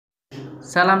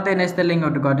ሰላም ጤና ይስጥልኝ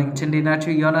ወደ ጓደኞች እንዴት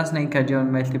ናችሁ? ዮናስ ነኝ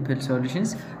ከjonimultiplesolutions።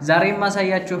 ዛሬ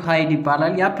የማሳያችሁ ሃይድ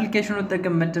ይባላል። የአፕሊኬሽኑ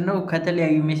ጥቅም ምንድነው?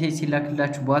 ከተለያዩ ሜሴጅ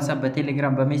ሲላክላችሁ በዋትሳፕ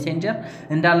በቴሌግራም በሜሴንጀር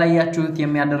እንዳላያችሁት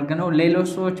የሚያደርግ ነው። ሌሎች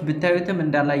ሰዎች ብታዩትም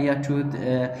እንዳላያችሁት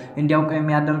እንዲያውቁ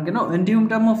የሚያደርግ ነው። እንዲሁም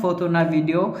ደግሞ ፎቶና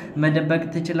ቪዲዮ መደበቅ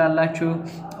ትችላላችሁ።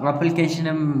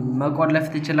 አፕሊኬሽንም መቆለፍ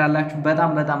ትችላላችሁ።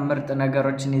 በጣም ምርጥ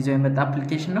ነገሮችን ይዞ የመጣ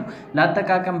አፕሊኬሽን ነው።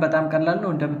 ለአጠቃቀም በጣም ቀላል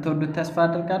ነው። እንደምትወዱት ተስፋ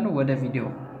አደርጋለሁ። ወደ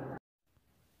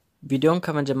ቪዲዮን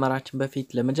ከመጀመራችን በፊት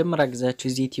ለመጀመሪያ ጊዜያችሁ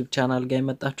እዚህ ዩቲዩብ ቻናል ጋር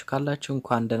የመጣችሁ ካላችሁ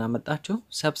እንኳን ደህና መጣችሁ።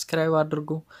 ሰብስክራይብ አድርጉ፣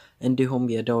 እንዲሁም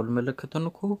የደውል ምልክቱን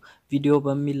ንኩ። ቪዲዮ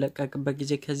በሚለቀቅበት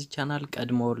ጊዜ ከዚህ ቻናል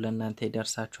ቀድሞ ለእናንተ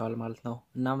ይደርሳችኋል ማለት ነው።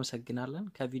 እናመሰግናለን።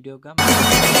 ከቪዲዮ ጋር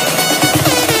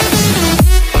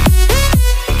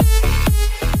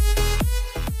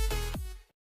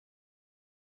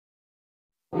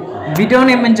ቪዲዮን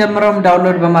የምንጀምረው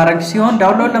ዳውንሎድ በማድረግ ሲሆን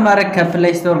ዳውንሎድ ለማድረግ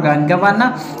ከፕሌይ ስቶር ጋር እንገባና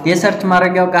የሰርች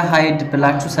ማድረጊያው ጋር ሃይድ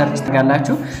ብላችሁ ሰርች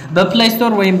ትጋላችሁ። በፕሌይ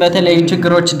ስቶር ወይም በተለያዩ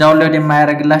ችግሮች ዳውንሎድ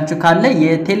የማያደርግላችሁ ካለ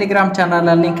የቴሌግራም ቻናል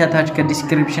አለኝ ከታች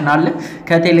ከዲስክሪፕሽን አለ።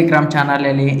 ከቴሌግራም ቻናል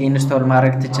ላይ ኢንስቶል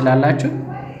ማድረግ ትችላላችሁ።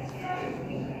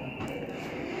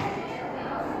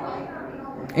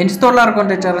 ኢንስቶል አድርጎ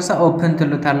እንደጨረሰ ኦፕን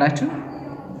ትሉታላችሁ።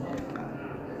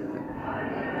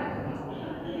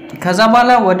 ከዛ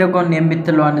በኋላ ወደ ጎን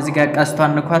የምትለዋን እዚህ ጋር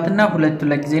ቀስቷን ንኳትና ሁለቱ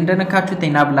ለጊዜ እንደነካችሁት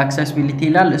ኢናብል አክሰሲቢሊቲ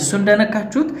ይላል። እሱ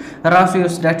እንደነካችሁት ራሱ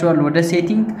ይወስዳችኋል ወደ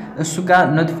ሴቲንግ። እሱ ጋር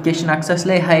ኖቲፊኬሽን አክሰስ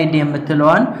ላይ ሃይድ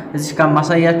የምትለዋን እዚህ ጋር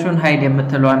ማሳያችሁን ሃይድ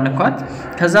የምትለዋን ንኳት።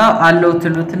 ከዛ አለው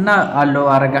ትሉትና አለው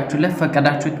አረጋችሁለት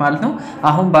ፈቀዳችሁት ማለት ነው።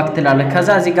 አሁን ባክ ትላለ።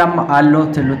 ከዛ እዚህ ጋር አለው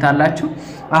ትሉታላችሁ።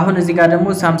 አሁን እዚህ ጋር ደግሞ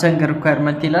ሳምሰንግ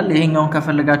ሪኳየርመንት ይላል። ይሄኛውን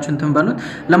ከፈለጋችሁ እንትን በሉት።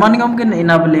 ለማንኛውም ግን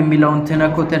ኢናብል የሚለውን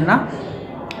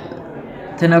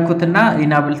ትነኩትና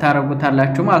ኢናብል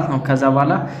ታረጉታላችሁ ማለት ነው። ከዛ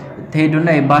በኋላ ትሄዱና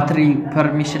የባትሪ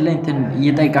ፐርሚሽን ላይ እንትን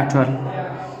ይጠይቃችኋል።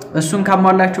 እሱን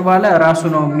ካሟላችሁ በኋላ ራሱ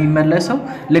ነው የሚመለሰው።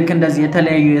 ልክ እንደዚህ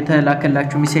የተለያዩ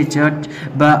የተላከላችሁ ሜሴጆች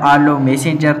በአሎ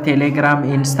ሜሴንጀር፣ ቴሌግራም፣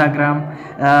 ኢንስታግራም፣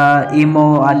 ኢሞ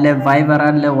አለ፣ ቫይበር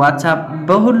አለ፣ ዋትሳፕ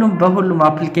በሁሉም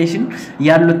አፕሊኬሽን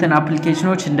ያሉትን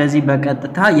አፕሊኬሽኖች እንደዚህ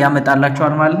በቀጥታ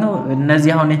ያመጣላችኋል ማለት ነው።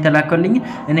 እነዚህ አሁን የተላከልኝ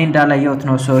እኔ እንዳላየሁት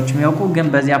ነው ሰዎች የሚያውቁ፣ ግን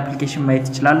በዚህ አፕሊኬሽን ማየት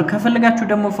ይችላሉ። ከፈለጋችሁ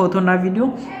ደግሞ ፎቶና ቪዲዮ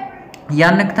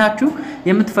ያነክታችሁ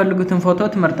የምትፈልጉትን ፎቶ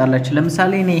ትመርጣላችሁ።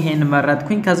 ለምሳሌ እኔ ይሄን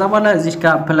መረጥኩኝ። ከዛ በኋላ እዚህ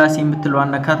ጋር ፕላስ የምትለው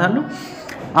አነካታለሁ።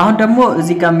 አሁን ደግሞ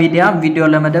እዚህ ጋር ሚዲያ ቪዲዮ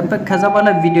ለመደበቅ ከዛ በኋላ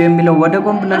ቪዲዮ የሚለው ወደ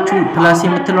ጎን ብላችሁ ፕላስ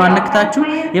የምትለው አነክታችሁ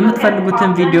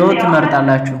የምትፈልጉትን ቪዲዮ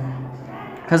ትመርጣላችሁ።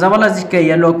 ከዛ በኋላ እዚህ ጋር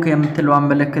የሎክ የምትለው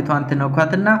አመለክቷን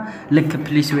ትነኳትና ልክ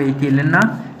ፕሊስ ዌይት ይልና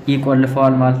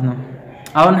ይቆልፈዋል ማለት ነው።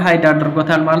 አሁን ሃይድ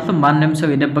አድርጎታል ማለት ነው። ማንንም ሰው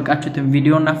የደበቃችሁትን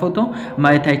ቪዲዮና ፎቶ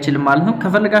ማየት አይችልም ማለት ነው።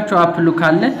 ከፈለጋችሁ አፕሉ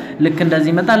ካለ ልክ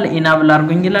እንደዚህ ይመጣል። ኢናብል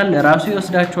አድርጉኝ ይላል። ራሱ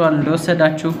ይወስዳችኋል።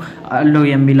 እንደወሰዳችሁ አለው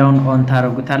የሚለውን ኦን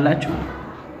ታረጉታላችሁ።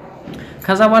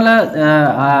 ከዛ በኋላ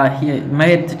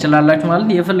ማየት ትችላላችሁ ማለት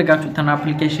ነው። የፈለጋችሁትን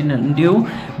አፕሊኬሽን እንዲሁ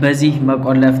በዚህ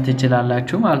መቆለፍ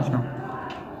ትችላላችሁ ማለት ነው።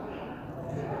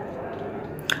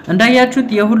 እንዳያችሁት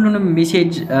የሁሉንም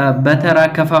ሜሴጅ በተራ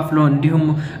ከፋፍሎ እንዲሁም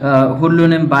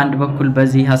ሁሉንም በአንድ በኩል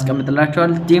በዚህ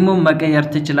ያስቀምጥላችኋል። ዴሞ መቀየር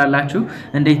ትችላላችሁ።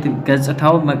 እንዴት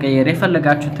ገጽታው መቀየር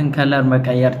የፈለጋችሁትን ከለር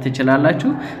መቀየር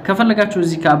ትችላላችሁ። ከፈለጋችሁ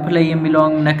እዚህ ከአፕላይ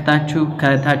የሚለውን ነክታችሁ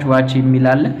ከታች ዋች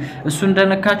የሚላል እሱ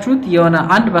እንደነካችሁት የሆነ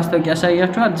አንድ ማስታወቂያ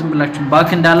ያሳያችኋል። ዝም ብላችሁ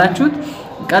ባክ እንዳላችሁት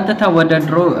ቀጥታ ወደ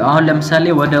ድሮ አሁን ለምሳሌ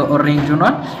ወደ ኦሬንጅ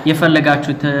ሆኗል።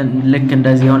 የፈለጋችሁት ልክ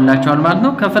እንደዚህ ይሆንላችኋል ማለት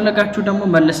ነው። ከፈለጋችሁ ደግሞ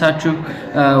መልሳችሁ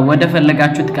ወደ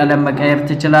ፈለጋችሁት ቀለም መቀየር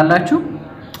ትችላላችሁ።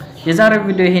 የዛሬው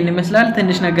ቪዲዮ ይሄን ይመስላል።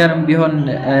 ትንሽ ነገርም ቢሆን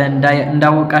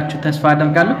እንዳወቃችሁ ተስፋ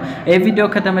አደርጋለሁ። ይሄ ቪዲዮ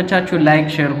ከተመቻችሁ ላይክ፣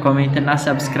 ሼር፣ ኮሜንት እና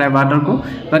ሰብስክራይብ አድርጉ።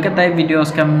 በቀጣይ ቪዲዮ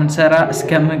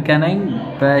እስከምንገናኝ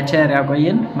በቸር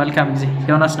ያቆየን። መልካም ጊዜ።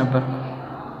 ዮናስ ነበር።